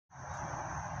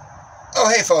Oh,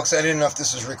 hey, folks, I didn't know if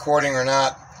this is recording or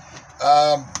not.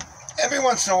 Um, every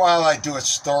once in a while, I do a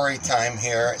story time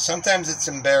here. Sometimes it's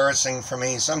embarrassing for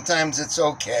me. Sometimes it's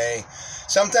okay.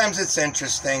 Sometimes it's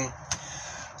interesting.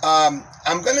 I'm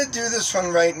going to do this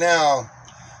one right now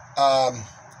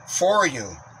for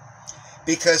you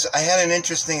because I had an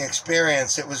interesting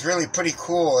experience. It was really pretty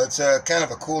cool. It's a kind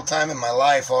of a cool time in my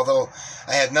life, although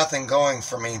I had nothing going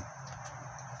for me.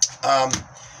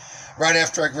 Right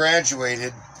after I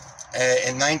graduated,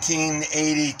 in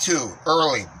 1982,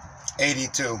 early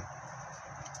 82,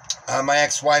 my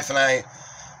ex-wife and I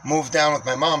moved down with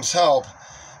my mom's help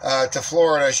to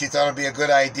Florida. She thought it'd be a good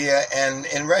idea, and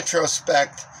in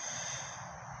retrospect,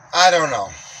 I don't know.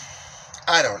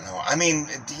 I mean,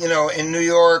 you know, in New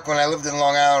York, when I lived in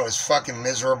Long Island, it was fucking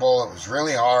miserable. It was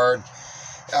really hard.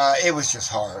 It was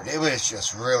just hard. It was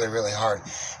just really, really hard.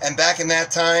 And back in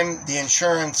that time, the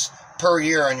insurance per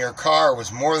year on your car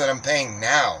was more than I'm paying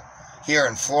now here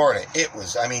in Florida. It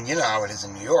was, I mean, you know how it is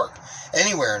in New York,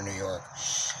 anywhere in New York.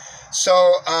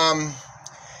 So, and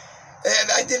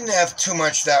I didn't have too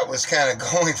much that was kind of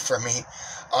going for me,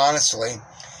 honestly.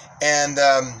 And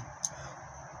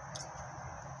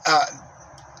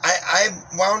I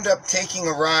wound up taking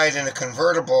a ride in a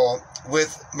convertible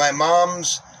with my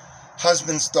mom's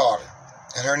husband's daughter,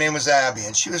 and her name was Abby,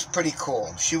 and she was pretty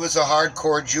cool. She was a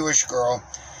hardcore Jewish girl,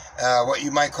 what you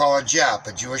might call a Jap,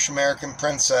 a Jewish American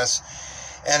princess,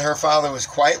 and her father was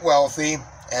quite wealthy,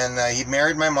 and he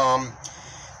married my mom,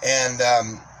 and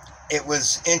it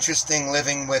was interesting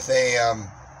living with a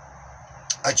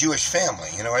Jewish family,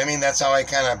 you know what I mean? That's how I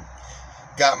kind of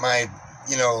got my,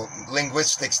 you know,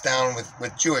 linguistics down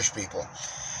with Jewish people.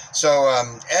 So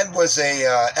Ed was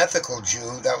a ethical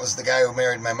Jew. That was the guy who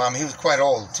married my mom. He was quite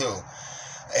old, too,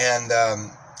 and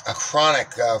a chronic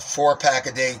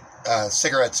 4-pack-a-day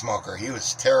cigarette smoker. He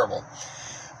was terrible.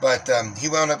 But he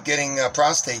wound up getting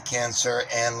prostate cancer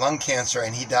and lung cancer,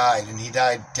 and he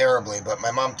died terribly. But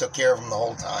my mom took care of him the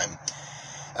whole time,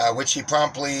 which he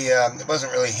promptly, it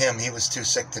wasn't really him. He was too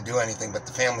sick to do anything, but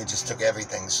the family just took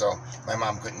everything, so my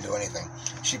mom couldn't do anything.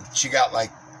 She got,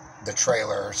 like, the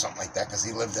trailer or something like that, because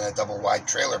he lived in a double-wide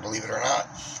trailer, believe it or not,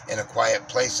 in a quiet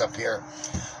place up here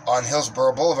on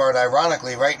Hillsborough Boulevard,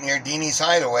 ironically, right near Deanie's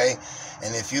Hideaway.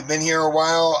 And if you've been here a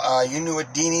while, you knew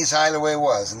what Deanie's Hideaway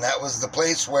was. And that was the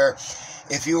place where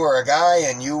if you were a guy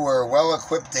and you were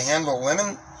well-equipped to handle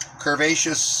women,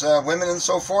 curvaceous women and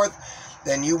so forth,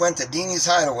 then you went to Deanie's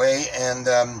Hideaway and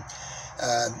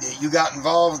you got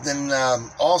involved in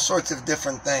all sorts of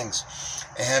different things.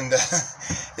 And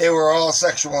they were all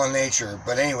sexual in nature.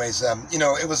 But anyways, you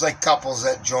know, it was like couples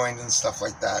that joined and stuff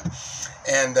like that.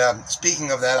 And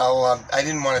speaking of that, I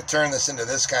didn't want to turn this into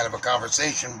this kind of a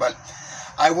conversation, but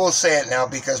I will say it now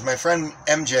because my friend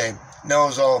MJ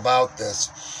knows all about this.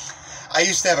 I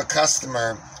used to have a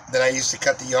customer that I used to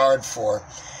cut the yard for,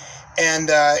 and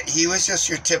he was just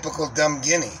your typical dumb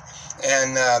guinea.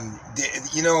 And,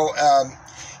 you know,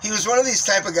 he was one of these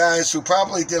type of guys who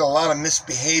probably did a lot of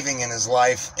misbehaving in his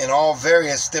life in all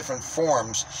various different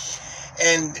forms.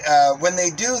 And when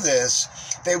they do this,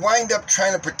 they wind up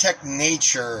trying to protect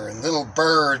nature and little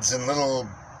birds and little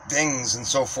things and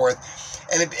so forth.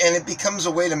 And it becomes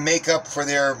a way to make up for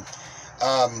their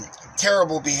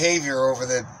terrible behavior over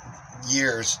the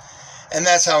years. And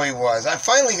that's how he was. I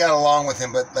finally got along with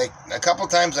him, but like a couple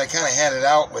times I kind of had it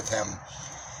out with him.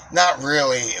 Not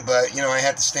really, but, you know, I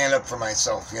had to stand up for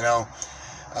myself, you know,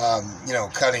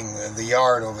 cutting the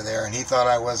yard over there. And he thought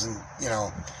I wasn't, you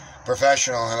know,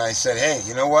 professional. And I said, hey,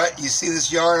 you know what? You see this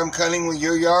yard I'm cutting with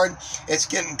your yard? It's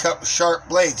getting cut with sharp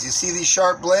blades. You see these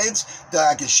sharp blades?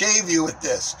 I can shave you with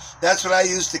this. That's what I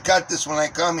use to cut this when I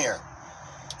come here.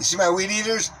 You see my weed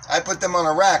eaters? I put them on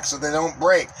a rack so they don't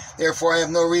break. Therefore, I have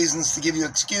no reasons to give you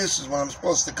excuses when I'm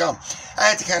supposed to come. I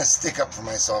had to kind of stick up for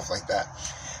myself like that.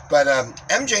 But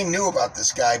MJ knew about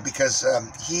this guy because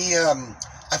he,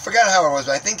 I forgot how it was,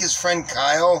 but I think his friend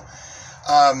Kyle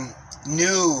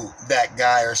knew that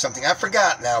guy or something. I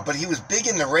forgot now, but he was big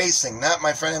into racing. Not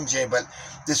my friend MJ, but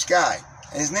this guy.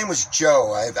 And his name was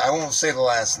Joe. I won't say the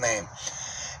last name.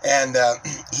 And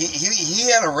he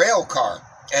had a rail car.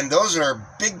 And those are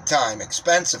big time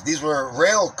expensive. These were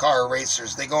rail car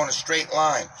racers. They go in a straight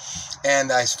line.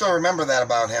 And I still remember that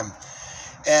about him.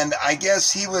 And I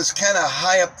guess he was kind of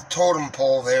high up the totem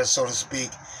pole there, so to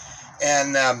speak.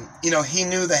 And, you know, he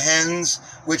knew the Hens,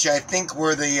 which I think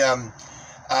were the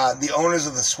owners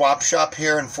of the swap shop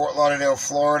here in Fort Lauderdale,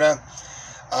 Florida.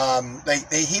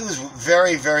 He was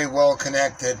very, very well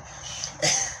connected.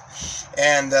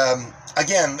 And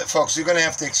again, folks, you're going to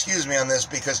have to excuse me on this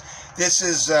because this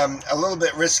is a little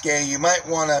bit risque. You might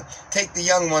want to take the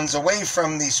young ones away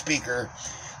from the speaker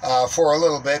for a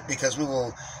little bit, because we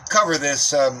will cover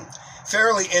this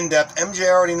fairly in-depth. MJ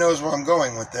already knows where I'm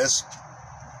going with this.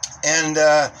 And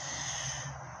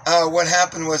what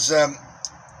happened was,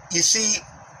 you see,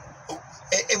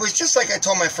 it was just like I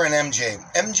told my friend MJ.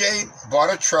 MJ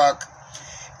bought a truck,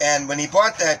 and when he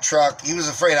bought that truck, he was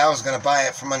afraid I was going to buy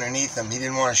it from underneath him. He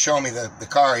didn't want to show me the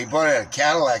car. He bought it at a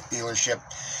Cadillac dealership,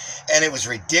 and it was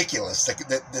ridiculous.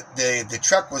 The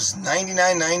truck was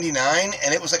 $99.99,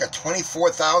 and it was like a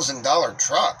 $24,000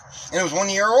 truck. And it was 1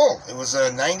 year old. It was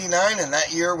a 99, and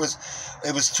that year it was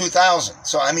 2000.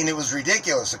 So, I mean, it was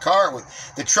ridiculous.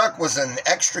 The truck was an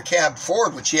extra cab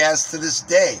Ford, which he has to this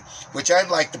day, which I'd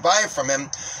like to buy from him.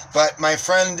 But my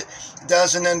friend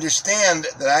doesn't understand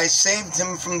that I saved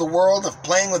him from the world of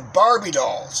playing with Barbie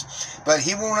dolls. But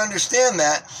he won't understand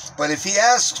that. But if he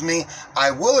asks me,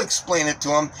 I will explain it to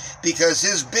him, because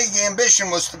his big ambition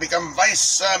was to become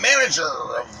vice manager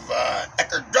of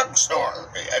Eckerd Drugstore.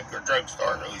 Eckerd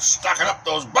Drugstore. He's stocking up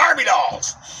those Barbie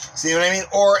dolls. See what I mean?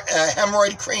 Or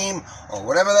hemorrhoid cream, or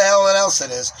whatever the hell else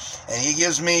it is. And he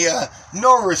gives me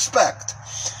no respect.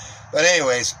 But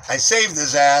anyways, I saved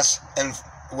his ass, and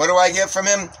what do I get from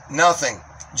him? Nothing.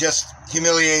 Just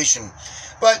humiliation.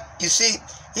 But, you see,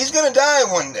 he's going to die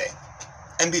one day.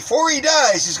 And before he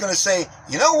dies, he's going to say,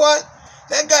 you know what?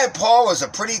 That guy Paul was a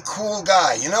pretty cool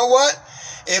guy. You know what?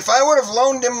 If I would have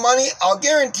loaned him money, I'll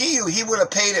guarantee you he would have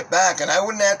paid it back, and I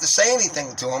wouldn't have to say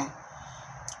anything to him.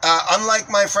 Unlike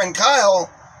my friend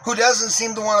Kyle, who doesn't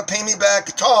seem to want to pay me back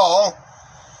at all,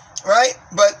 right?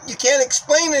 But you can't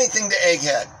explain anything to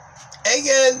Egghead.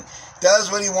 Egghead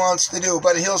does what he wants to do,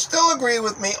 but he'll still agree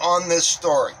with me on this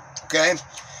story, okay?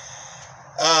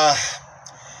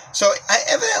 So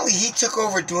evidently he took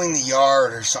over doing the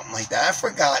yard or something like that. I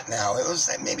forgot now. It was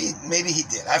maybe he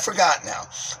did. I forgot now,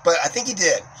 but I think he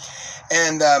did.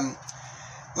 And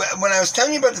when I was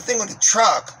telling you about the thing with the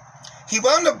truck, he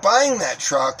wound up buying that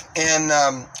truck, and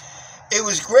it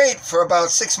was great for about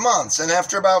 6 months. And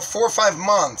after about 4 or 5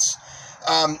 months,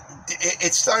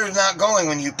 it started not going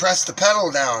when you press the pedal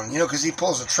down, because he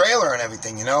pulls a trailer and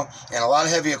everything, and a lot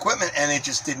of heavy equipment, and it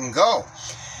just didn't go.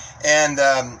 And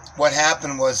what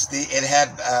happened was it had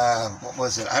what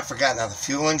was it? I forgot now. The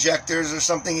fuel injectors or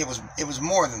something. It was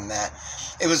more than that.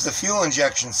 It was the fuel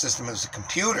injection system. It was a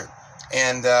computer,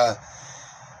 and I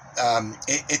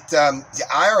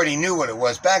already knew what it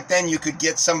was. Back then, you could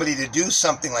get somebody to do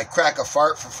something like crack a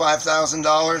fart for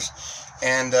 $5,000,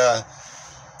 and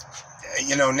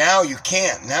now you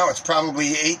can't. Now it's probably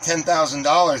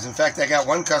 $8,000-$10,000. In fact, I got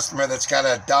one customer that's got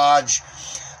a Dodge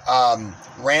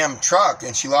Ram truck,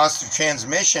 and she lost her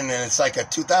transmission, and it's like a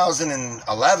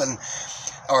 2011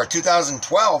 or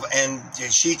 2012, and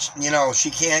she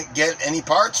can't get any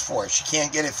parts for it. She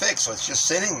can't get it fixed, so it's just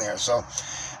sitting there. So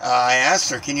I asked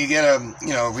her, can you get a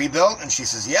rebuilt? And she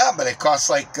says, yeah, but it costs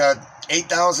like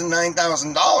 $8,000,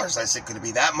 $9,000. I said, could it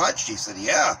be that much? She said,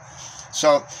 yeah.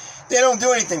 So they don't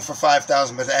do anything for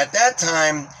 $5,000, but at that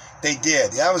time they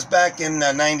did. That was back in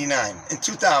 '99, in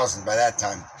 2000 by that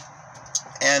time.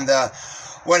 And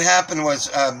what happened was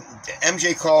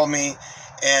MJ called me,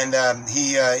 and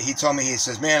he told me, he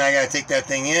says, man, I got to take that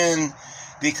thing in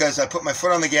because I put my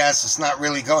foot on the gas. It's not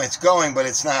really going. It's going, but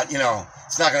it's not,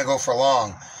 it's not going to go for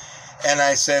long. And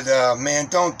I said, man,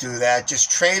 don't do that.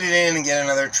 Just trade it in and get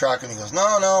another truck. And he goes, no,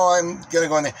 I'm going to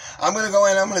go in there. I'm going to go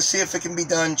in. I'm going to see if it can be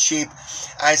done cheap.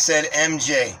 I said,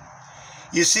 MJ,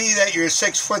 you see that you're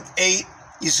 6'8"?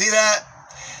 You see that?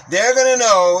 They're going to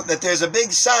know that there's a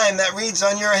big sign that reads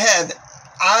on your head,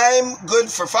 I'm good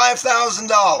for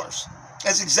 $5,000.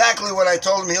 That's exactly what I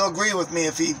told him. He'll agree with me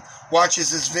if he watches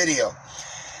this video.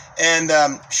 And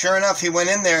sure enough, he went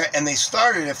in there, and they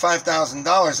started at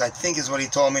 $5,000, I think is what he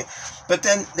told me. But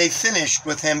then they finished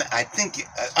with him, I think,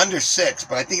 under 6,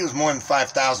 but I think it was more than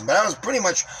 5,000. But I was pretty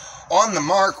much on the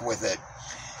mark with it.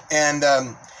 And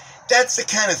that's the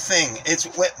kind of thing. It's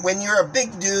when you're a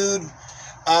big dude,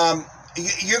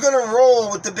 you're going to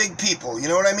roll with the big people. You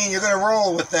know what I mean? You're going to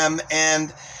roll with them,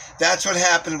 and that's what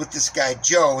happened with this guy,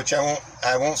 Joe, which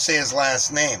I won't say his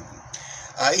last name.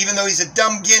 Even though he's a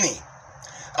dumb guinea.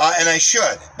 And I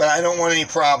should, but I don't want any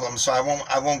problems, so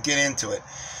I won't get into it.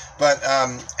 But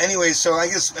anyway, so I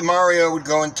guess Mario would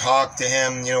go and talk to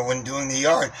him, when doing the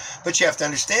yard. But you have to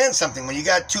understand something. When you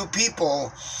got two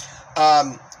people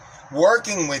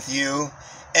working with you,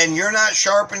 and you're not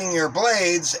sharpening your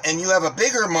blades, and you have a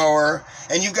bigger mower,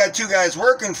 and you've got two guys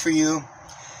working for you,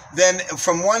 then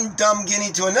from one dumb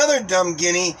guinea to another dumb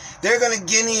guinea, they're going to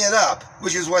guinea it up,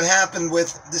 which is what happened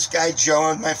with this guy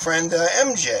Joe and my friend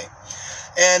MJ.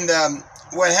 And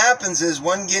what happens is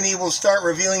one guinea will start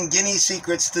revealing guinea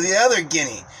secrets to the other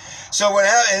guinea. So what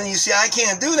happened, and you see, I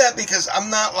can't do that because I'm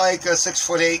not like a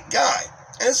 6'8" guy.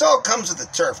 And this all comes with the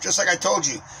turf. Just like I told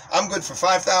you, I'm good for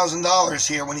 $5,000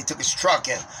 here when he took his truck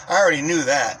in. I already knew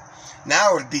that.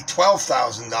 Now it would be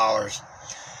 $12,000.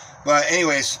 But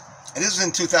anyways, and this was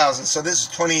in 2000, so this is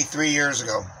 23 years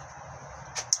ago.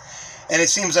 And it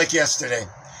seems like yesterday.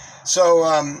 So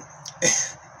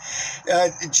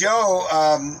Joe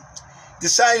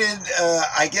decided,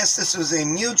 I guess this was a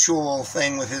mutual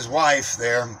thing with his wife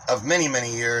there of many,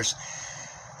 many years.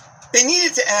 They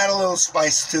needed to add a little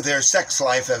spice to their sex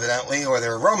life, evidently, or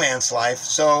their romance life.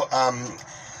 So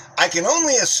I can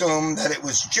only assume that it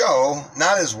was Joe,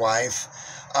 not his wife,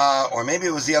 or maybe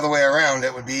it was the other way around.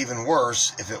 It would be even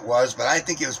worse if it was. But I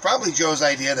think it was probably Joe's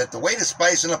idea that the way to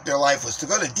spicing up their life was to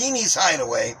go to Deanie's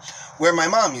Hideaway, where my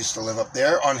mom used to live up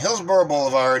there on Hillsborough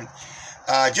Boulevard,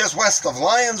 just west of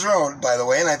Lyons Road, by the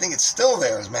way. And I think it's still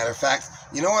there, as a matter of fact.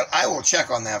 You know what? I will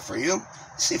check on that for you.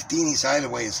 See if Deanie's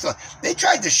Hideaway is still... They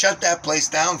tried to shut that place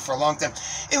down for a long time.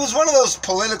 It was one of those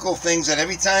political things that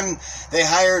every time they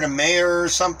hired a mayor or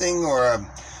something,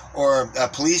 or a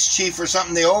police chief or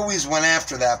something, they always went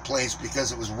after that place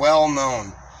because it was well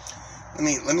known.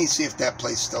 Let me see if that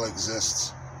place still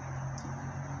exists.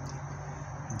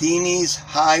 Deanie's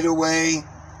Hideaway.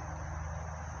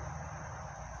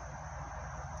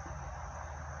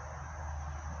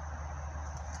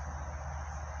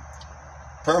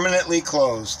 Permanently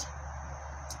closed.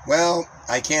 Well,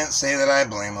 I can't say that I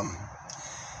blame them.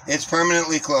 It's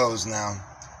permanently closed now.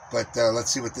 But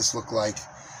let's see what this looked like.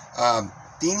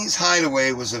 Deanie's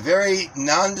Hideaway was a very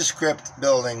nondescript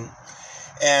building.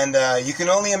 And you can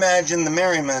only imagine the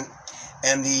merriment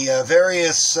and the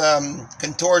various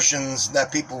contortions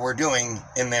that people were doing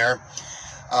in there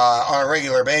on a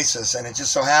regular basis. And it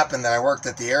just so happened that I worked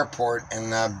at the airport.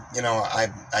 And,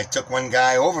 I took one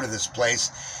guy over to this place.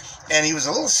 And he was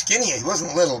a little skinny. He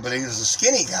wasn't little, but he was a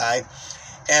skinny guy.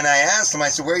 And I asked him, I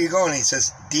said, "Where are you going?" He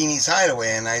says, "Deanie's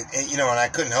Hideaway." And I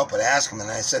couldn't help but ask him.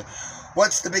 And I said,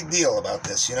 "What's the big deal about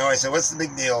this?" I said, "What's the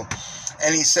big deal?"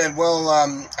 And he said, "Well,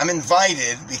 I'm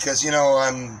invited because,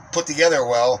 I'm put together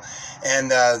well. And,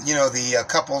 the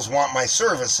couples want my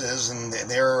services and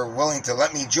they're willing to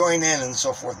let me join in and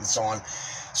so forth and so on."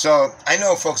 So I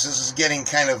know, folks, this is getting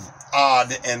kind of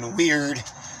odd and weird.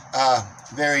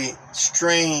 Very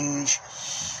strange.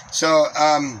 So,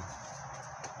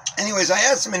 anyways, I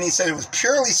asked him and he said it was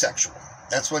purely sexual.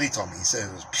 That's what he told me. He said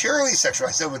it was purely sexual.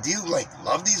 I said, "Well, do you,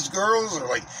 love these girls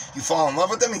or, you fall in love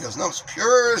with them?" He goes, "No, it's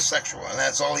pure sexual." And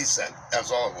that's all he said.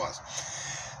 That's all it was.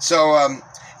 So,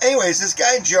 anyways, this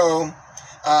guy, Joe,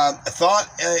 thought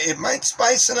it might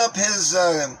spicing up his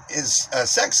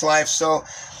sex life. So,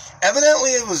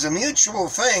 evidently, it was a mutual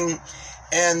thing.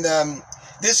 And,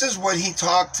 this is what he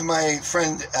talked to my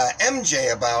friend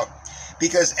MJ about,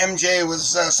 because MJ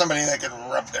was somebody that could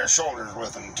rub their shoulders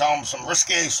with and tell them some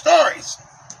risque stories.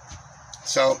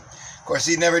 So, of course,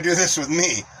 he'd never do this with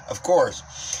me, of course.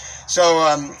 So,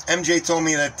 MJ told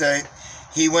me that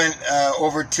he went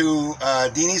over to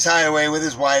Deanie's Hideaway with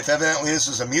his wife. Evidently, this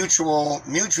was a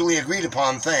mutually agreed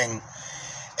upon thing.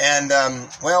 And,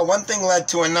 well, one thing led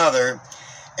to another.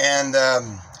 And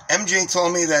MJ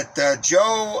told me that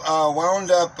Joe wound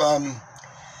up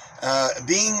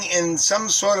being in some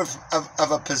sort of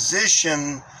a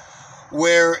position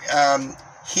where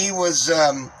he was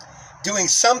doing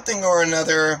something or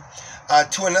another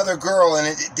to another girl, and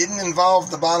it didn't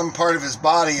involve the bottom part of his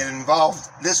body. It involved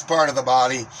this part of the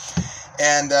body.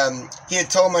 And he had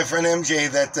told my friend MJ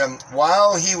that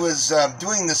while he was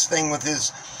doing this thing with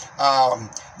his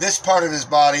this part of his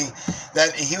body,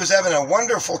 that he was having a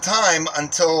wonderful time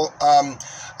until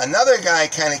another guy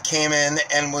kind of came in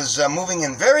and was moving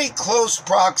in very close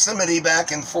proximity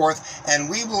back and forth, and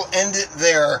we will end it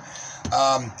there.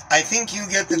 I think you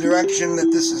get the direction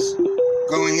that this is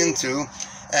going into.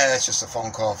 That's just a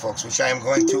phone call, folks, which I am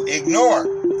going to ignore.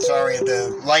 Sorry,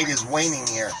 the light is waning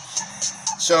here.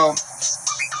 So,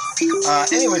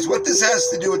 anyways, what this has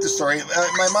to do with the story,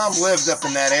 my mom lived up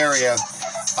in that area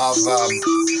of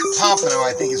Pompano,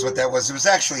 I think is what that was. It was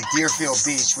actually Deerfield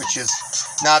Beach, which is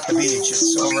not the beach.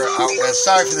 It's over out west.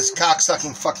 Sorry for this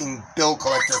cocksucking fucking bill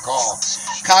collector call.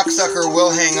 Cocksucker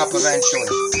will hang up eventually,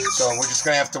 so we're just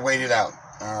going to have to wait it out.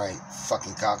 Alright,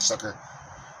 fucking cocksucker.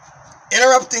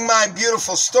 Interrupting my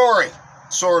beautiful story,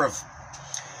 sort of.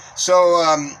 So,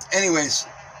 anyways,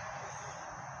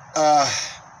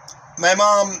 my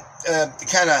mom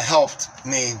kind of helped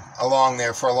me along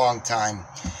there for a long time.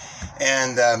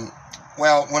 And,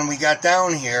 well, when we got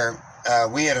down here,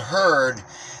 we had heard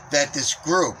that this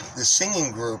group, this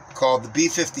singing group called the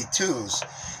B-52s,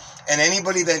 and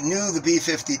anybody that knew the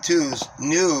B-52s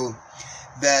knew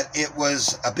that it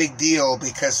was a big deal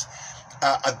because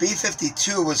a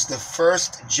B-52 was the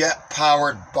first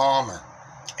jet-powered bomber,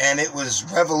 and it was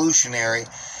revolutionary.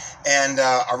 And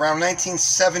around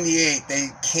 1978, they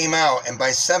came out, and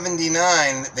by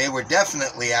 79, they were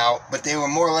definitely out, but they were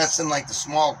more or less in like the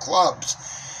small clubs.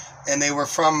 And they were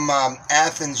from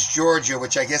Athens, Georgia,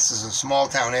 which I guess is a small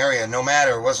town area. No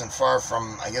matter, it wasn't far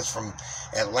from, I guess, from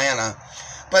Atlanta.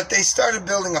 But they started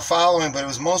building a following, but it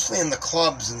was mostly in the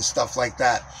clubs and stuff like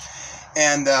that.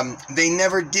 And they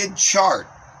never did chart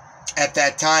at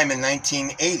that time in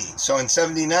 1980. So in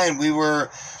 79, we were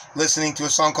listening to a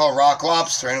song called Rock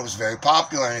Lobster, and it was very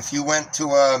popular. And if you went to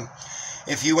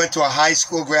a high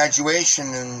school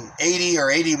graduation in 80 or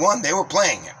 81, they were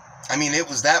playing it. I mean, it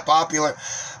was that popular,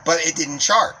 but it didn't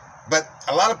chart. But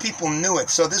a lot of people knew it,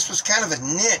 so this was kind of a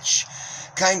niche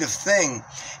kind of thing.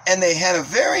 And they had a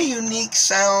very unique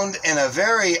sound and a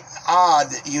very odd,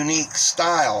 unique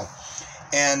style.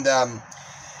 And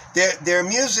their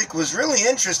music was really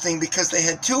interesting because they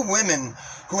had two women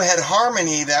who had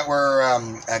harmony that were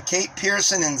Kate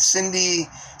Pearson and Cindy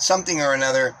something or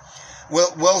another,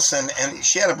 Wilson, and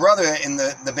she had a brother in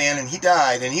the band, and he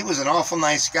died, and he was an awful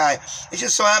nice guy. It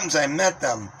just so happens I met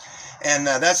them, and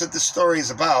that's what this story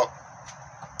is about.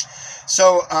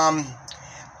 So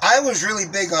I was really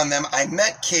big on them. I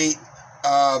met Kate,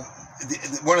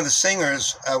 one of the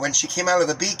singers, when she came out of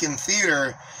the Beacon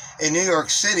Theater in New York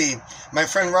City. My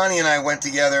friend Ronnie and I went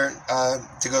together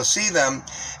to go see them,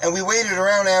 and we waited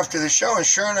around after the show, and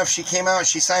sure enough, she came out and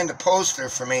she signed a poster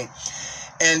for me,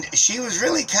 and she was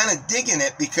really kind of digging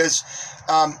it because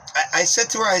I said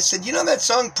to her, I said, you know that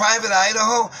song Private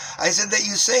Idaho? I said that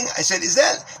you sing. I said,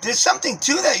 there's something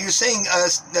to that you're saying,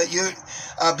 that you're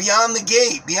beyond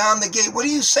the gate, what are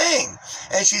you saying?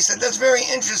 And she said, that's very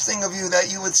interesting of you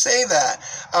that you would say that.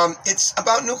 It's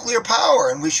about nuclear power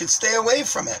and we should stay away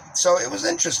from it. So it was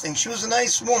interesting. She was a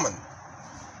nice woman.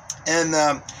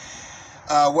 And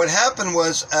what happened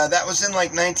was, that was in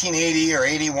like 1980 or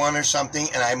 81 or something,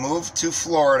 and I moved to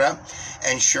Florida,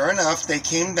 and sure enough, they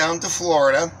came down to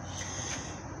Florida,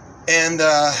 and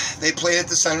they played at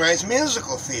the Sunrise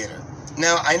Musical Theater.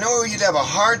 Now, I know you'd have a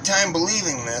hard time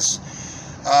believing this.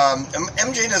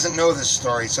 MJ doesn't know this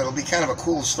story, so it'll be kind of a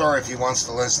cool story if he wants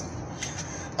to listen.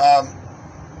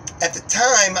 At the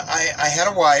time, I had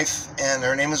a wife, and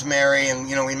her name was Mary, and,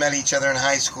 you know, we met each other in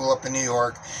high school up in New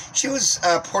York. She was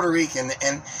Puerto Rican,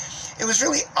 and it was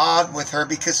really odd with her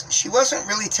because she wasn't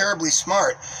really terribly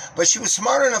smart, but she was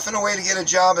smart enough in a way to get a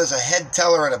job as a head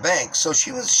teller at a bank. So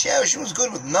she was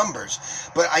good with numbers,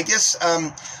 but I guess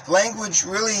language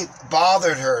really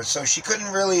bothered her, so she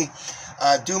couldn't really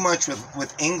do much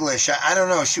with English. I don't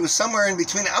know. She was somewhere in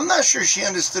between. I'm not sure she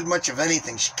understood much of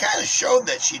anything. She kind of showed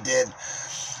that she did.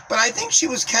 But I think she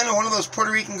was kind of one of those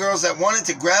Puerto Rican girls that wanted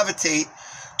to gravitate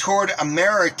toward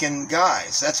American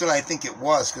guys. That's what I think it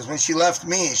was. Because when she left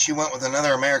me, she went with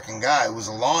another American guy who was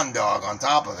a lawn dog on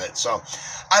top of it. So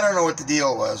I don't know what the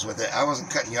deal was with it. I wasn't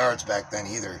cutting yards back then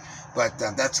either. But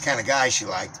that's the kind of guy she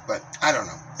liked. But I don't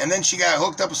know. And then she got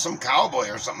hooked up with some cowboy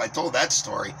or something. I told that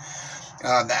story.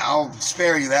 I'll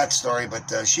spare you that story.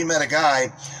 But she met a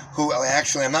guy who,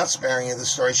 actually, I'm not sparing you the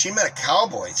story. She met a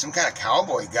cowboy, some kind of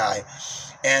cowboy guy.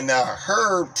 And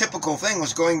her typical thing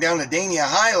was going down to Dania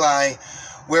Highline,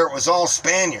 where it was all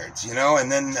Spaniards, you know,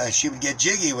 and then she would get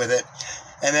jiggy with it.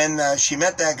 And then she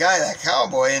met that guy, that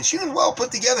cowboy, and she was well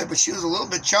put together, but she was a little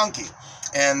bit chunky.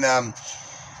 And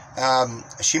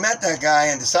she met that guy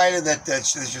and decided that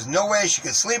there's just no way she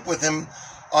could sleep with him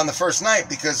on the first night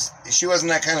because she wasn't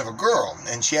that kind of a girl,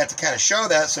 and she had to kind of show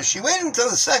that. So she waited until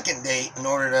the second date in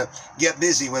order to get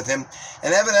busy with him,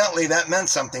 and evidently that meant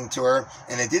something to her,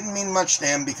 and it didn't mean much to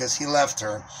him because he left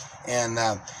her. And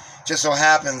just so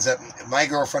happens that my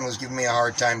girlfriend was giving me a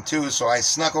hard time too, so I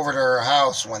snuck over to her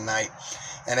house one night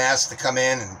and asked to come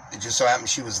in, and it just so happened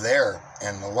she was there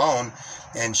and alone,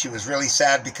 and she was really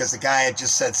sad because the guy had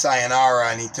just said sayonara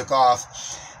and he took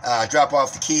off. Drop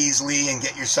off the keys, Lee, and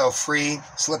get yourself free.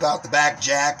 Slip out the back,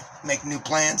 Jack. Make new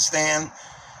plans, Stan.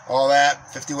 All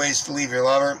that. 50 ways to leave your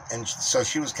lover. And so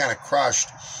she was kind of crushed.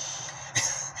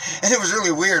 And it was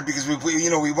really weird because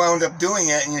we wound up doing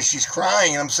it, and she's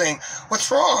crying, and I'm saying, "What's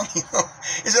wrong?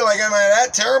 Is it like am I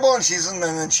that terrible?" And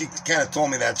then she kind of told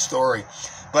me that story.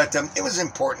 But it was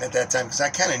important at that time because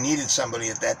I kind of needed somebody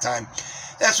at that time.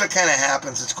 That's what kind of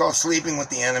happens. It's called sleeping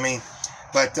with the enemy.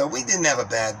 But we didn't have a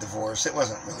bad divorce. It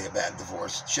wasn't really a bad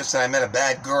divorce. It's just that I met a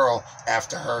bad girl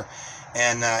after her,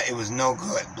 and it was no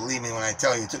good. Believe me when I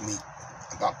tell you, it took me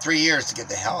about 3 years to get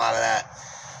the hell out of that.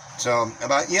 So,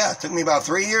 it took me about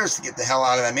 3 years to get the hell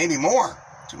out of that. Maybe more.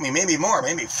 It took me maybe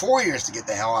 4 years to get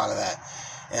the hell out of that.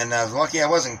 And I was lucky I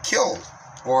wasn't killed.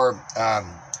 or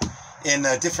in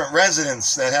a different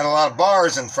residence that had a lot of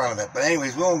bars in front of it. But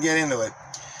anyways, we won't get into it.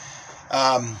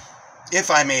 If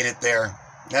I made it there,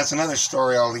 that's another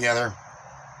story altogether.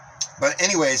 But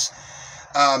anyways,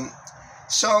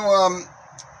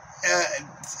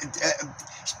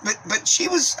 but she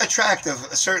was attractive,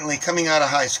 certainly coming out of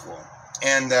high school,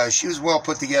 and she was well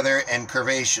put together and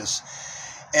curvaceous.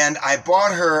 And I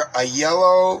bought her a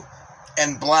yellow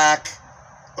and black,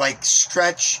 like,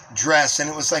 stretch dress, and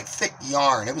it was like thick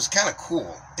yarn. It was kind of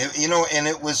cool, you know, and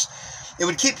it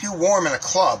would keep you warm in a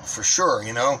club for sure,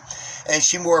 you know. And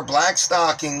she wore black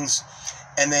stockings,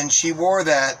 and then she wore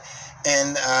that,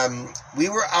 and we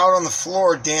were out on the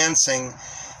floor dancing,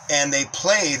 and they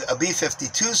played a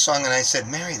B-52 song, and I said,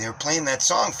 Mary, they were playing that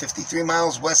song, 53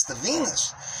 Miles West of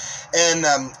Venus. And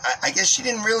I guess she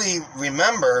didn't really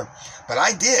remember, but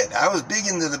I did. I was big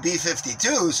into the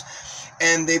B-52s,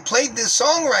 and they played this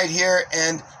song right here,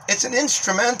 and it's an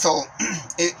instrumental.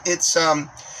 It's on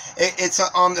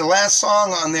the last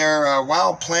song on their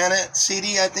Wild Planet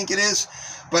CD, I think it is,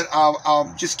 but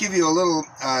I'll just give you a little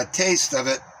taste of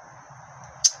it,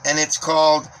 and it's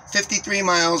called 53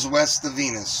 Miles West of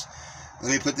Venus.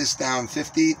 Let me put this down,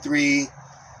 53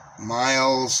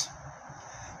 Miles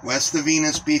West of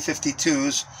Venus,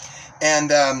 B-52s,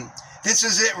 and this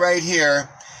is it right here,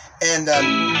 and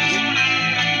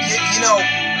you know,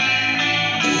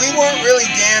 we weren't really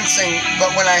dancing,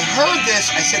 but when I heard this,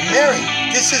 I said, Mary,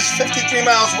 this is 53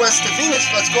 Miles West of Venus,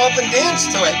 let's go up and dance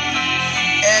to it.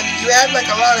 And you had like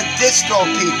a lot of disco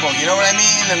people, you know what I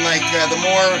mean, and like the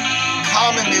more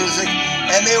common music,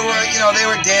 and they were, you know, they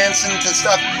were dancing to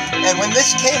stuff, and when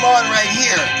this came on right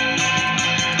here,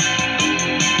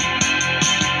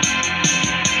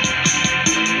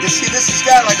 see, this has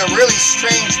got like a really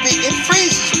strange beat. It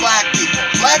freezes black people.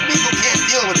 Black people can't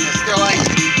deal with this. They're like,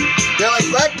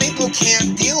 black people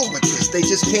can't deal with this. They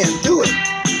just can't do it.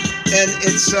 And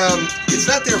it's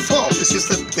not their fault. It's just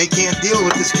that they can't deal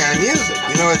with this kind of music.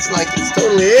 You know, it's like, it's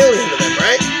totally alien to them,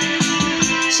 right?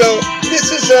 So this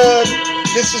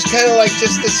is kind of like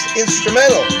just this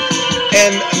instrumental.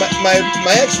 And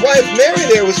my ex-wife, Mary,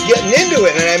 there was getting into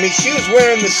it. And I mean, she was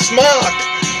wearing the smock.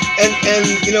 And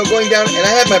you know, going down, and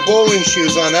I had my bowling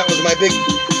shoes on. That was my big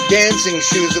dancing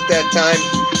shoes at that time.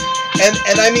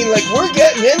 And I mean, like, we're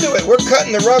getting into it. We're cutting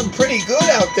the rug pretty good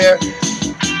out there.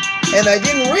 And I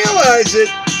didn't realize it,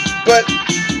 but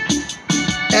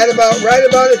right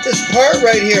about at this part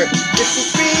right here,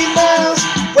 53 miles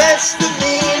west of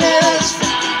Venus,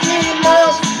 53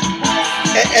 miles.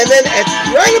 And then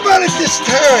right about at this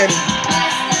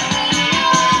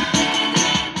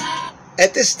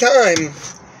time,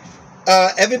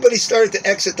 everybody started to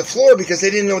exit the floor because they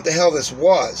didn't know what the hell this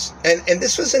was. And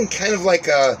this was in kind of like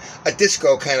a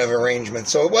disco kind of arrangement.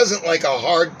 So it wasn't like a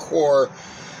hardcore,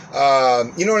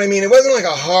 you know what I mean? It wasn't like a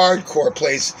hardcore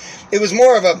place. It was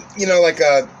more of a, you know, like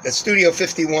a Studio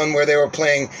 51 where they were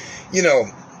playing, you know,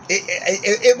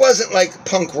 it wasn't like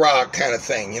punk rock kind of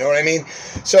thing. You know what I mean?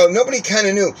 So nobody kind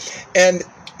of knew. And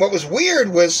what was weird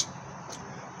was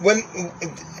when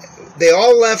they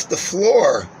all left the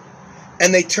floor,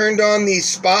 and they turned on these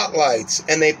spotlights,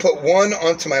 and they put one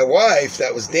onto my wife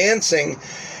that was dancing,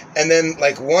 and then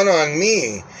like one on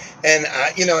me, and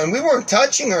you know, and we weren't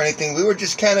touching or anything. We were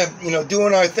just kind of, you know,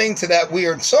 doing our thing to that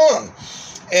weird song,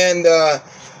 and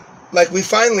like we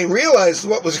finally realized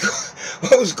what was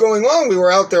going on. We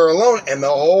were out there alone, and the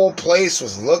whole place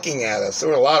was looking at us. There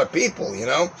were a lot of people, you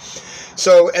know.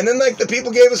 So, and then like the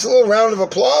people gave us a little round of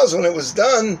applause when it was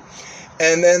done.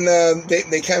 And then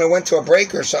they kind of went to a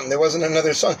break or something. There wasn't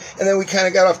another song. And then we kind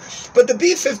of got off. But the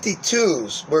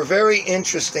B-52s were very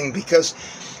interesting because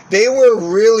they were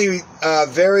really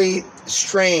very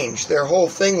strange. Their whole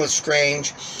thing was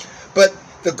strange. But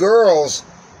the girls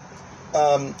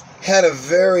had a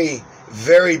very,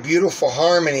 very beautiful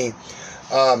harmony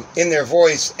in their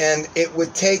voice. And it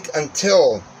would take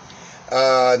until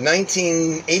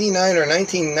 1989 or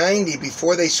 1990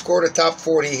 before they scored a top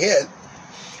 40 hit.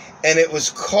 And it was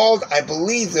called, I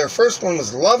believe, their first one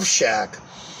was Love Shack.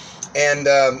 And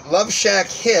Love Shack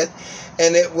hit,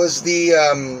 and it was the,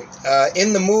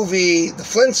 in the movie The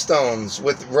Flintstones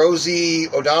with Rosie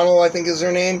O'Donnell, I think is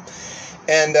her name.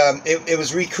 And it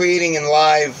was recreating in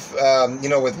live, you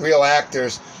know, with real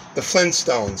actors, The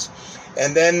Flintstones.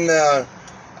 And then,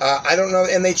 I don't know,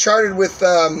 and they charted with,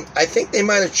 I think they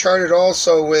might have charted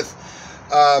also with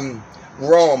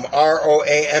Rome,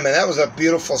 R-O-A-M, and that was a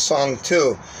beautiful song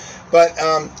too. But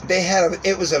they had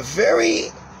it was a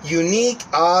very unique,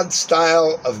 odd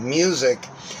style of music,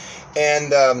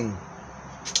 and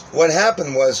what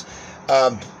happened was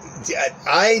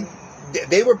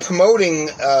they were promoting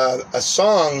a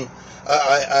song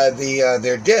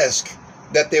their disc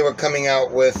that they were coming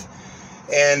out with,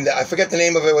 and I forget the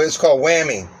name of it. It was called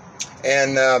Whammy,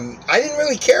 and I didn't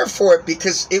really care for it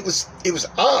because it was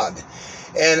odd,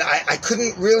 and I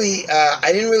couldn't really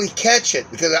I didn't really catch it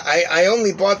because I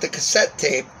only bought the cassette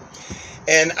tape,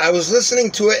 and I was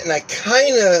listening to it, and I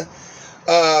kind of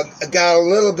got a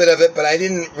little bit of it, but I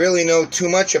didn't really know too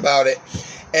much about it,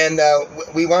 and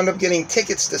we wound up getting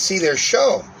tickets to see their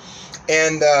show,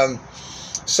 and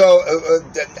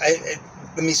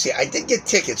let me see. I did get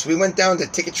tickets. We went down to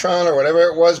Ticketron or whatever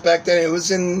it was back then. It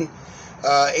was in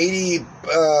 82,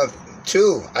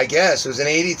 I guess. It was in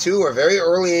 82 or very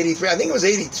early 83. I think it was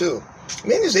 82.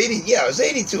 Maybe it was 80. Yeah, it was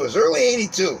 82. It was early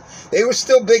 82. They were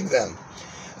still big then.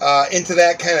 Into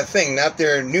that kind of thing, not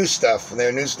their new stuff.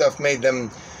 Their new stuff made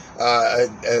them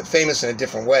famous in a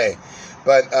different way.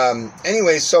 But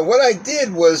anyway, so what I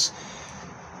did was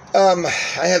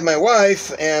I had my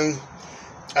wife, and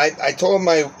I told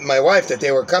my wife that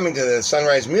they were coming to the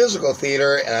Sunrise Musical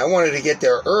Theater, and I wanted to get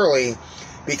there early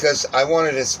because I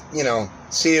wanted to,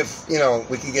 see if,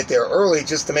 we could get there early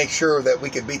just to make sure that we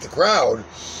could beat the crowd.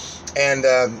 And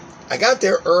I got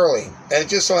there early, and it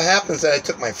just so happens that I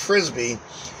took my Frisbee,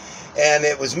 and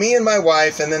it was me and my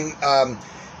wife, and then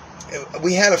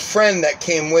we had a friend that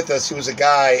came with us. He was a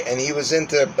guy, and he was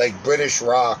into, like, British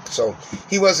rock, so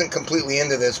he wasn't completely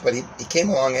into this, but he came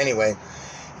along anyway.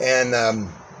 And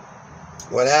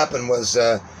what happened was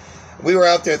we were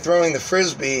out there throwing the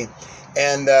Frisbee,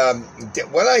 and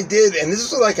what I did, and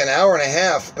this was like an hour and a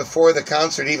half before the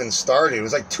concert even started. It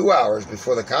was like 2 hours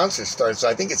before the concert started, so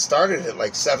I think it started at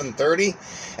like 7:30,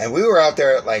 and we were out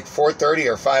there at like 4:30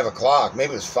 or 5 o'clock.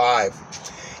 Maybe it was 5.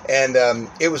 And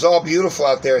it was all beautiful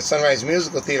out there at Sunrise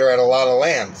Musical Theater. Had a lot of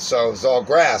land, so it was all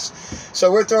grass.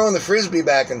 So we're throwing the Frisbee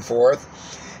back and forth,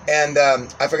 and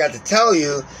I forgot to tell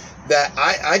you that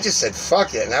I just said,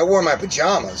 fuck it, and I wore my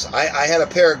pajamas. I had a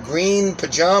pair of green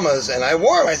pajamas, and I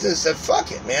wore them. I just said,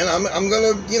 fuck it, man, I'm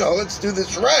going to, let's do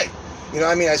this right.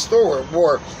 I still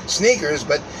wore sneakers,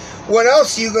 but what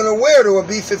else are you going to wear to a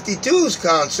B-52s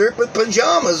concert but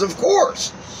pajamas, of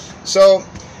course? So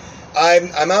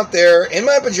I'm out there in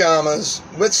my pajamas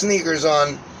with sneakers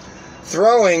on,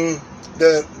 throwing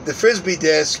the Frisbee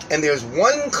disc, and there's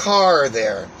one car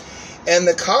there, and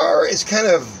the car is kind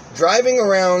of driving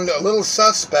around, a little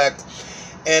suspect,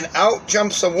 and out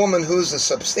jumps a woman who's a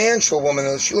substantial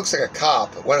woman. She looks like a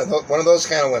cop, one of those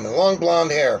kind of women, long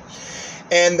blonde hair.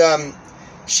 And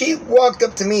she walked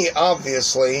up to me,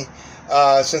 obviously,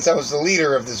 since I was the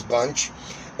leader of this bunch,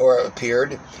 or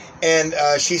appeared, and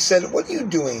she said, "What are you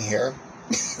doing here?"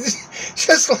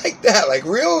 Just like that, like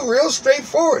real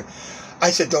straightforward.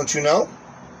 I said, "Don't you know?"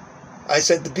 I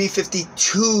said, "The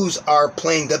B-52s are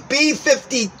playing. The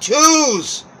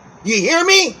B-52s! You hear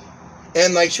me?"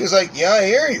 And like she was like, "Yeah, I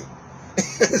hear you."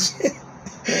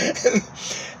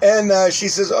 and she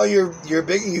says, "Oh, you're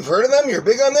big. You've heard of them? You're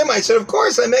big on them?" I said, "Of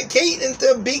course. I met Kate at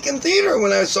the Beacon Theater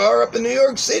when I saw her up in New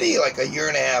York City like a year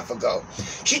and a half ago.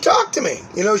 She talked to me.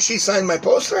 She signed my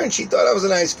poster, and she thought I was a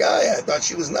nice guy. I thought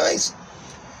she was nice."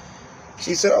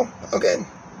 She said, "Oh, okay,"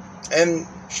 and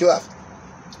she left.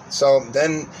 So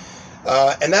then.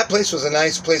 And that place was a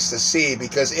nice place to see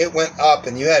because it went up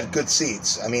and you had good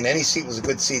seats. I mean, any seat was a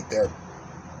good seat there.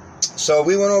 So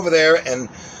we went over there and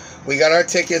we got our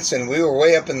tickets, and we were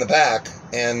way up in the back.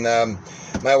 And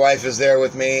my wife is there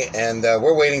with me, and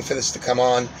we're waiting for this to come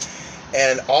on.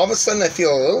 And all of a sudden I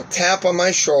feel a little tap on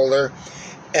my shoulder,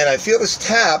 and I feel this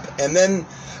tap, and then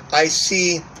I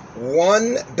see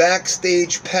one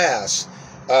backstage pass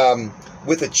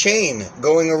with a chain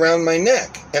going around my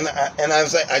neck, and I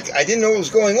was like, I didn't know what was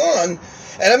going on,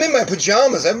 and I'm in my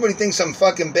pajamas. Everybody thinks I'm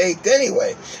fucking baked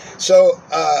anyway. So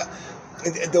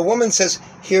the woman says,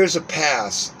 "Here's a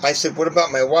pass." I said, "What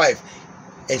about my wife?"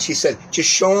 And she said, "Just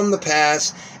show him the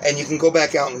pass, and you can go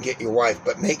back out and get your wife,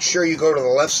 but make sure you go to the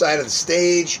left side of the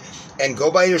stage and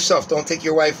go by yourself. Don't take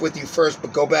your wife with you first,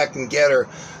 but go back and get her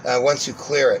once you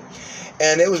clear it."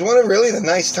 And it was one of really the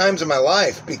nice times of my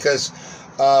life because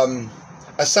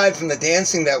aside from the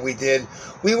dancing that we did,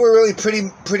 we were really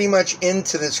pretty much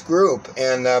into this group,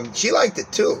 and she liked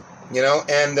it too,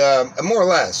 and more or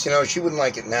less, she wouldn't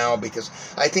like it now because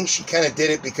I think she kind of did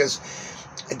it because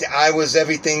I was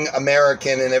everything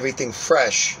American and everything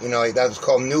fresh, that was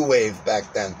called New Wave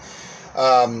back then,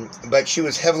 but she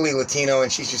was heavily Latino,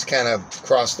 and she just kind of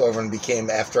crossed over and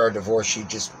became, after our divorce, she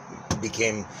just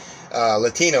became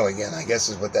Latino again, I guess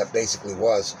is what that basically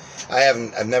was.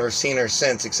 I've never seen her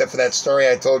since, except for that story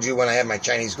I told you when I had my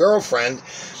Chinese girlfriend,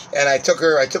 and I took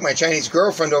my Chinese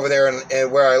girlfriend over there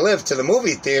and where I live to the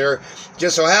movie theater.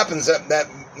 Just so happens that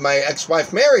my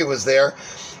ex-wife Mary was there,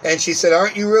 And she said,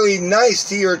 aren't you really nice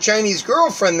to your Chinese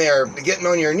girlfriend there, getting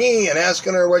on your knee and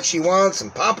asking her what she wants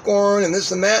and popcorn and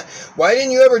this and that? Why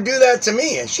didn't you ever do that to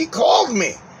me? And she called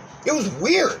me. It was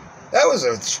weird. That was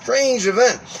a strange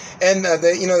event. And,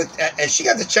 and she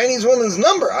got the Chinese woman's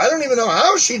number. I don't even know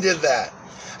how she did that.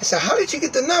 I said, how did you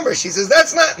get the number? She says,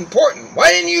 that's not important.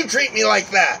 Why didn't you treat me like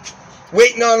that?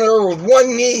 Waiting on her with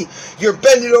one knee, you're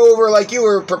bending over like you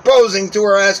were proposing to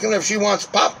her, asking her if she wants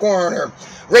popcorn or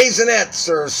Raisinets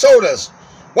or sodas.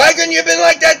 Why couldn't you have been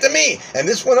like that to me? And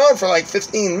this went on for like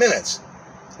 15 minutes.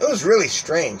 It was really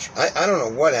strange. I don't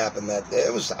know what happened that day.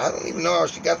 I don't even know how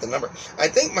she got the number. I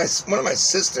think one of my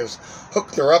sisters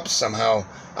hooked her up somehow.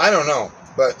 I don't know.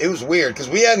 But it was weird because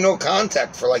we had no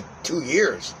contact for like 2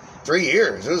 years, 3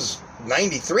 years. It was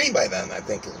 93 by then, I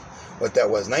think, is what that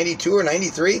was. 92 or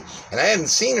 93. And I hadn't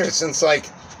seen her since like,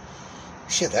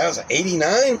 that was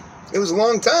 89? It was a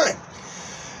long time.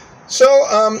 So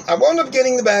I wound up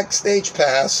getting the backstage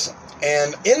pass,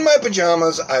 and in my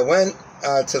pajamas, I went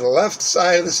to the left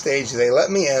side of the stage. They let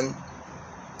me in,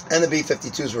 and the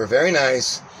B-52s were very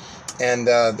nice. And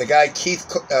the guy, Keith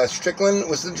Strickland,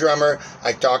 was the drummer.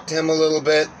 I talked to him a little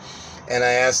bit, and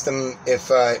I asked him if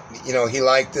he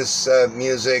liked this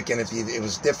music, and if it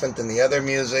was different than the other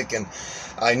music. And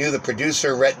I knew the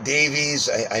producer, Rhett Davies.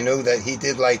 I knew that he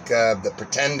did like the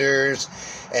Pretenders,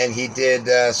 and he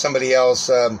did somebody else,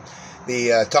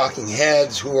 the Talking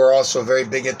Heads, who were also very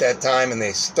big at that time, and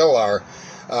they still are.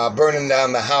 Burning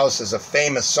Down the House is a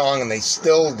famous song, and they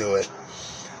still do it.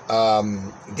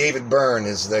 David Byrne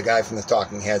is the guy from the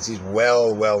Talking Heads. He's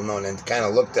well known and kind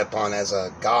of looked upon as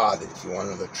a god, if you want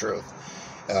to know the truth,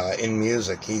 in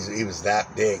music. He was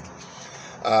that big.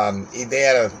 They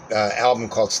had an album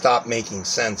called Stop Making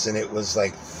Sense, and it was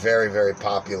like very, very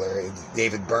popular.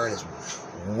 David Byrne is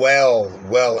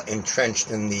well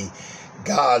entrenched in the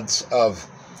gods of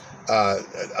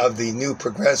the new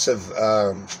progressive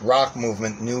rock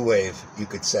movement, new wave, you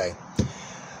could say.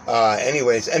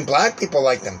 Anyways, and black people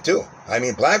like them too. I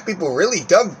mean, black people really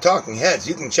dug the Talking Heads.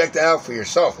 You can check that out for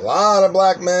yourself. A lot of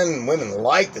black men and women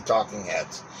like the Talking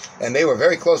Heads, and they were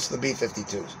very close to the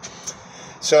B-52s.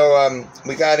 So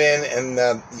we got in,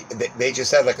 and they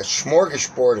just had like a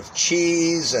smorgasbord of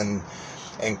cheese and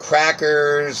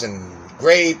crackers and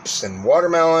grapes and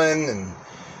watermelon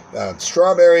and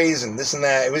strawberries and this and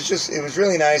that. It was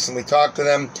really nice, and we talked to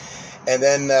them. And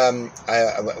then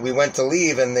we went to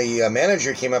leave, and the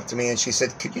manager came up to me, and she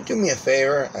said, could you do me a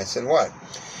favor? I said, what?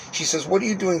 She says, what are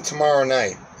you doing tomorrow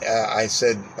night? I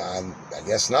said, I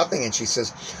guess nothing. And she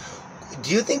says,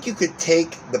 do you think you could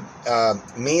take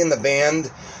me and the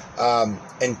band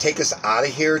and take us out of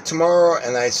here tomorrow?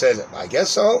 And I said, I guess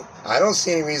so. I don't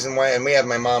see any reason why. And we had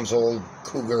my mom's old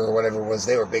Cougar or whatever it was.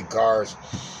 They were big cars.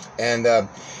 And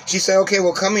she said, okay,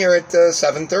 we'll come here at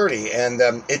 7:30.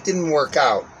 And it didn't work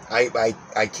out.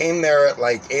 I came there at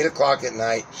like 8 o'clock at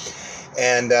night,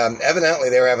 and evidently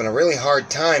they were having a really hard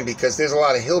time because there's a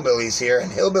lot of hillbillies here,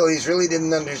 and hillbillies really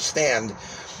didn't understand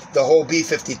the whole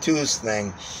B-52s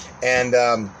thing, and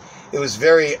it was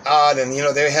very odd, and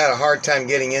they had a hard time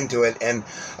getting into it, and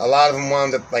a lot of them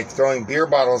wound up like throwing beer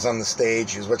bottles on the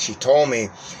stage, is what she told me,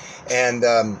 and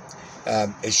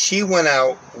she went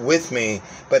out with me,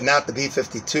 but not the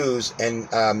B-52s,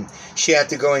 and she had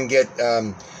to go and get...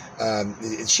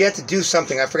 she had to do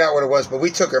something. I forgot what it was, but we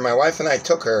took her. My wife and I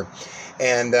took her,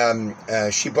 and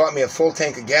she bought me a full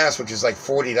tank of gas, which is like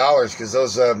 $40 because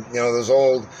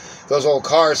those old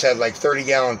cars had like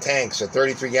 30-gallon tanks or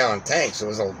 33-gallon tanks. It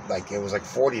was like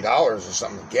 $40 or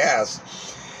something of gas,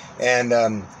 and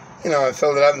I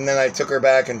filled it up, and then I took her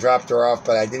back and dropped her off,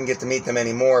 but I didn't get to meet them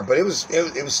anymore. But it was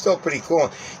still pretty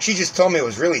cool. She just told me it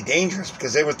was really dangerous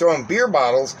because they were throwing beer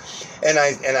bottles, and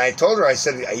I told her, I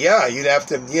said, yeah, you'd have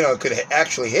to, it could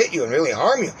actually hit you and really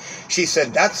harm you. She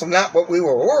said, that's not what we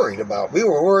were worried about. We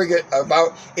were worried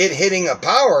about it hitting a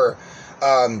power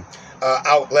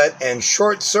outlet and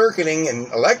short-circuiting and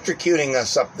electrocuting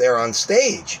us up there on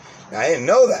stage. Now, I didn't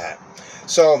know that.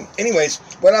 So, anyways,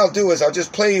 what I'll do is I'll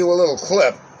just play you a little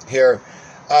clip here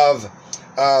of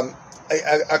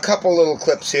a couple little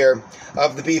clips here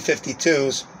of the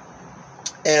B-52s,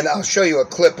 and I'll show you a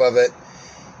clip of it,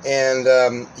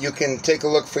 and you can take a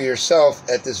look for yourself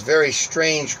at this very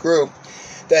strange group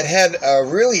that had a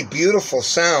really beautiful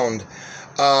sound,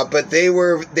 but they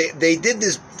did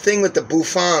this thing with the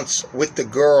bouffants with the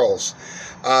girls.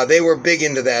 They were big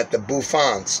into that, the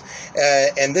bouffants.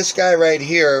 And this guy right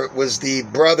here was the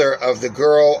brother of the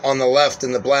girl on the left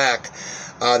in the black.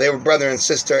 They were brother and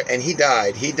sister, and he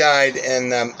died. He died,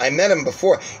 and I met him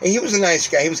before, and he was a nice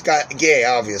guy. He was gay,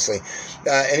 obviously,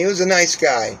 and he was a nice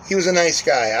guy. He was a nice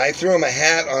guy. I threw him a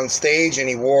hat on stage, and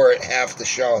he wore it half the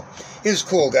show. He was a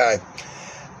cool guy,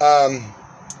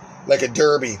 like a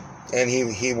derby, and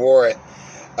he wore it.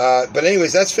 But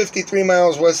anyways, that's 53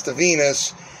 miles west of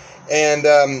Venus,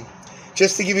 and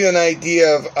just to give you an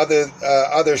idea of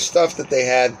other stuff that they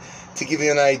had, to give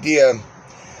you an idea,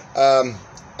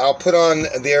 I'll put on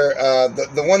their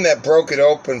the one that broke it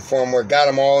open for them, where got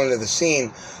them all into the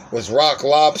scene, was Rock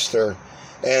Lobster,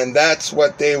 and that's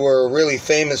what they were really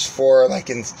famous for, like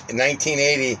in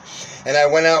 1980. And I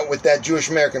went out with that Jewish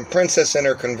American princess in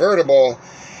her convertible,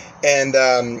 and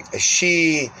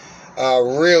she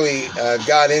really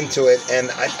got into it, and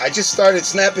I just started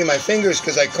snapping my fingers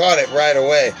because I caught it right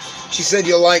away. She said,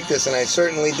 "You'll like this," and I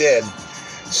certainly did.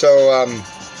 So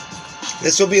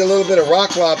this will be a little bit of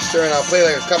Rock Lobster, and I'll play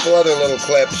like a couple other little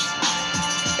clips.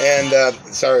 And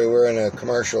sorry, we're in a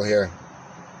commercial here.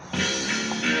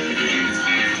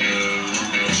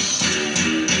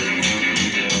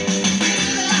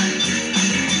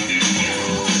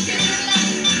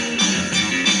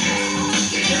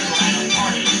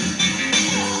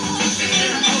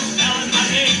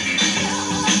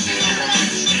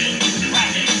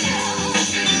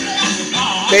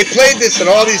 They played this at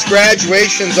all these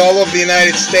graduations all over the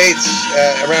United States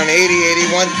around 80,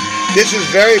 81. This was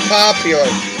very popular,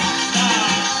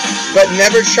 but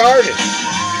never charted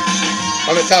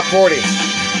on the top 40.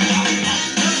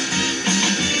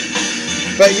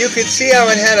 But you could see how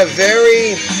it had a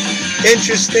very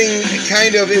interesting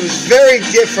kind of, it was very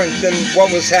different than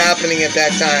what was happening at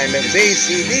that time. It was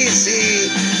AC/DC,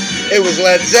 it was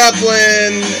Led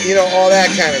Zeppelin, you know, all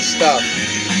that kind of stuff.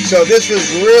 So this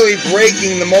was really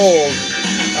breaking the mold,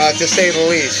 to say the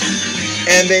least.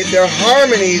 And their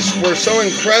harmonies were so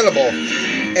incredible.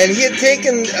 And he had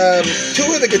taken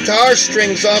two of the guitar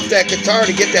strings off that guitar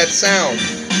to get that sound.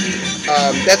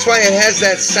 That's why it has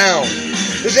that sound.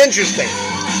 It was interesting.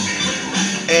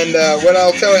 And what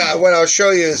I'll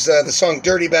show you is the song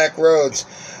 "Dirty Back Roads,"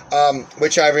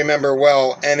 which I remember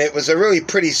well. And it was a really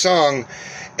pretty song.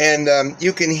 And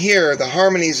you can hear the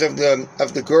harmonies of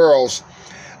the girls.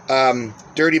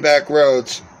 Dirty Back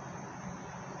Roads,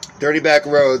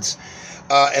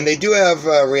 and they do have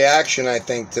a reaction, I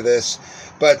think, to this,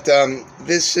 but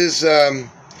this is them,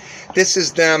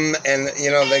 and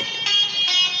you know, like,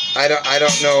 I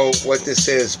don't know what this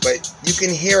is, but you can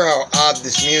hear how odd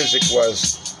this music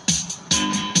was.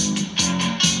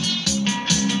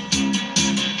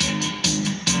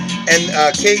 And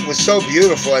Kate was so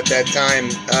beautiful at that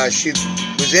time. She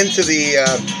was into the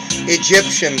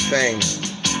Egyptian thing.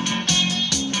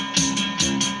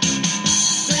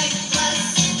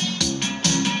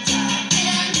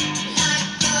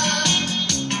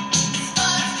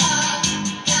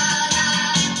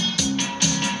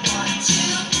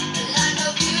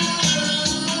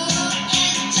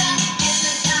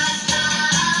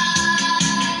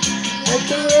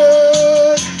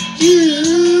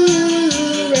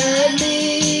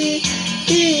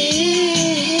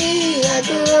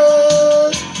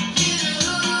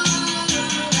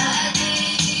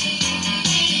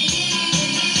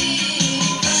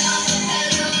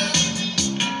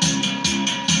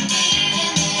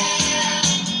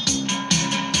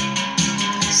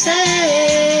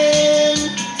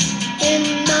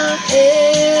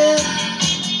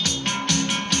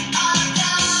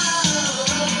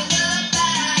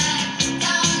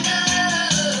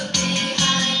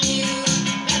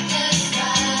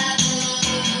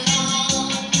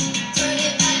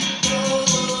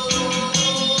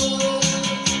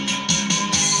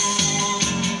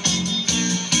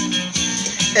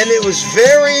 And it was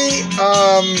very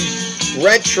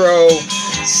retro,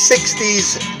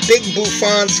 60s, big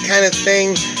bouffants kind of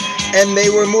thing, and they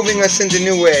were moving us into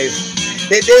new wave.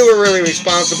 They were really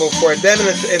responsible for it. Them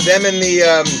and the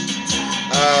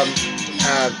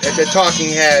Talking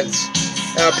Heads,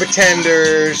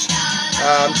 Pretenders,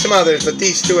 some others, but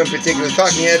these two in particular,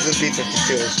 Talking Heads and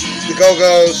B-52s. The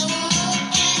Go-Go's,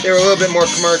 they were a little bit more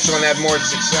commercial and had more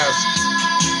success.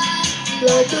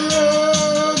 Like a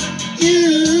road,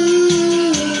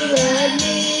 you and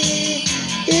me,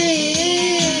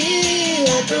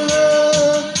 like a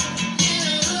road,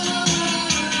 you.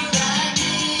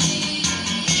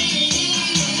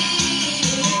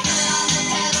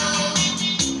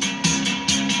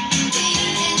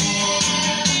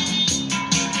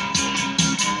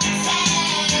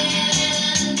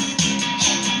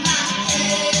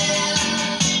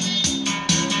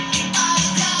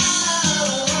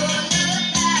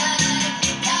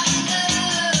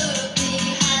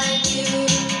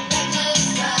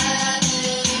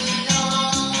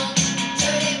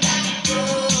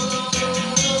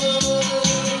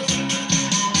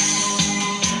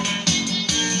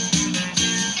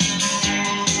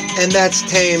 And that's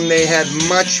tame. They had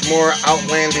much more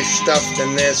outlandish stuff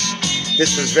than this.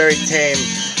 This was very tame.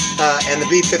 And the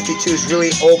B-52s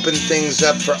really opened things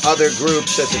up for other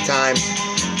groups at the time.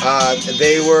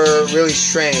 They were really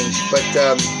strange, but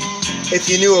if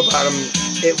you knew about them,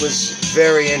 it was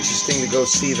very interesting to go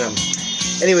see them.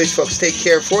 Anyways, folks, take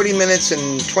care. 40 minutes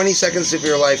and 20 seconds of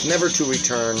your life, never to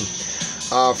return,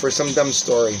 for some dumb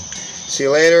story. See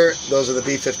you later. Those are the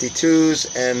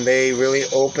B-52s, and they really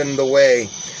opened the way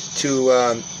to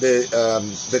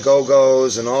the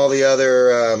Go-Go's and all the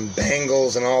other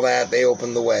Bangles and all that. They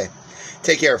opened the way.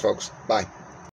 Take care, folks. Bye.